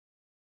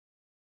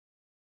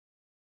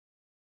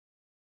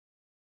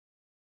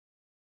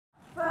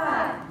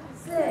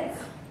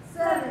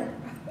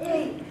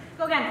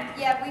beforehand?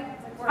 Yeah, we.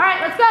 All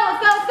right, let's go,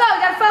 let's go, let's go.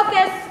 We gotta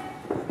focus.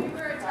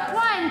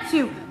 1,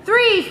 2,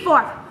 3,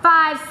 4,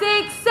 5,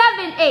 6,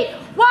 7, 8.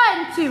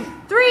 1, 2,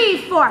 3,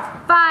 4,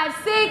 5,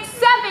 6,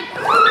 7.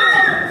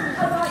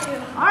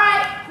 All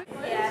right.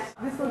 Yeah.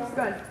 This looks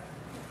good.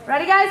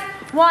 Ready, guys?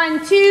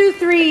 1, 2,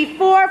 3,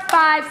 4,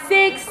 5,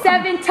 6,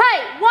 7.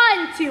 Tight.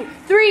 1, 2,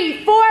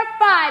 3, 4,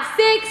 5,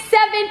 6,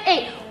 7,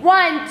 8.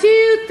 1,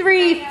 2,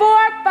 3,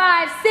 4,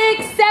 5,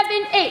 6,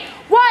 7, 8.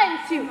 1,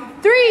 2,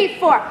 3,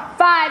 4,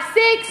 5,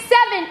 6,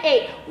 7,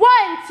 8.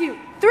 1, 2,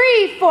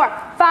 3, 4,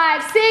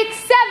 5, 6,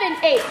 7,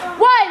 8.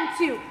 1,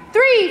 2,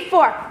 3,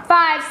 4,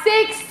 5,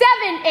 6,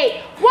 7,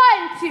 8.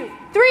 1, 2,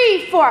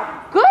 3, 4.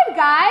 Good,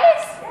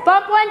 guys.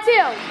 Bump 1,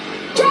 2.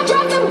 Drop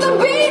the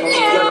beat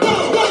now.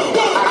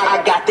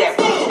 I got that.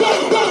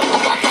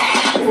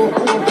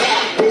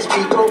 This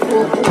beat go.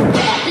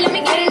 Let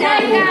me get it now.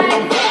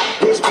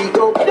 This beat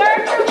go.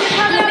 Third group is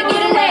coming. Let me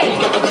get it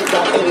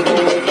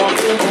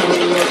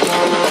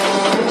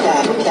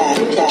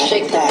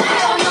Shake that.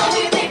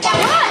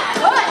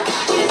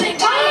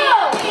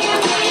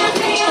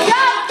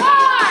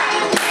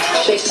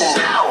 Shake that.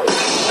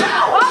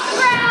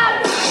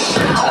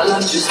 I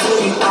love just who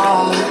you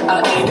are. I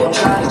ain't gonna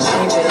try to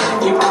change it.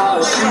 You are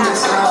a shooting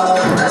star.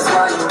 That's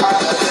why you are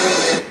my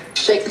baby.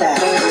 Shake that.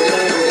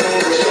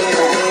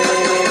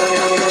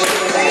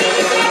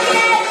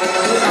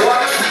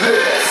 Watch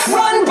this.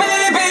 Run,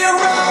 baby,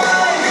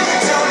 run.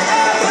 Don't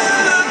ever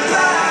look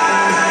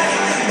back.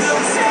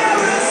 They'll tear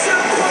us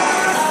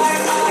apart.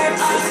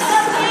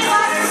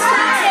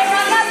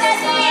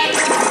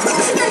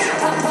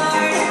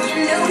 You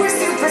know we're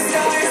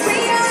superstars. We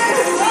are.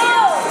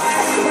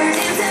 We're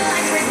dancing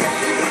like we're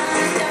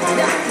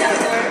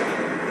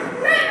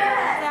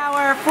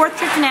Our fourth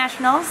trip to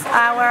Nationals,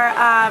 our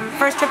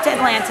first trip to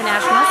Atlanta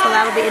Nationals, so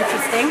that'll be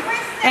interesting.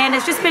 And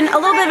it's just been a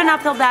little bit of an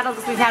uphill battle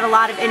because we've had a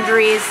lot of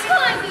injuries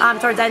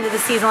towards the end of the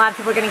season. A lot of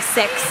people are getting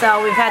sick,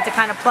 so we've had to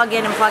kind of plug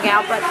in and plug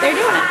out, but they're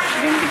doing it.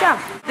 They're doing a good job.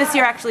 This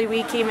year, actually,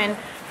 we came in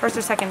first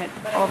or second at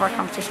all of our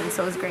competitions,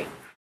 so it was great.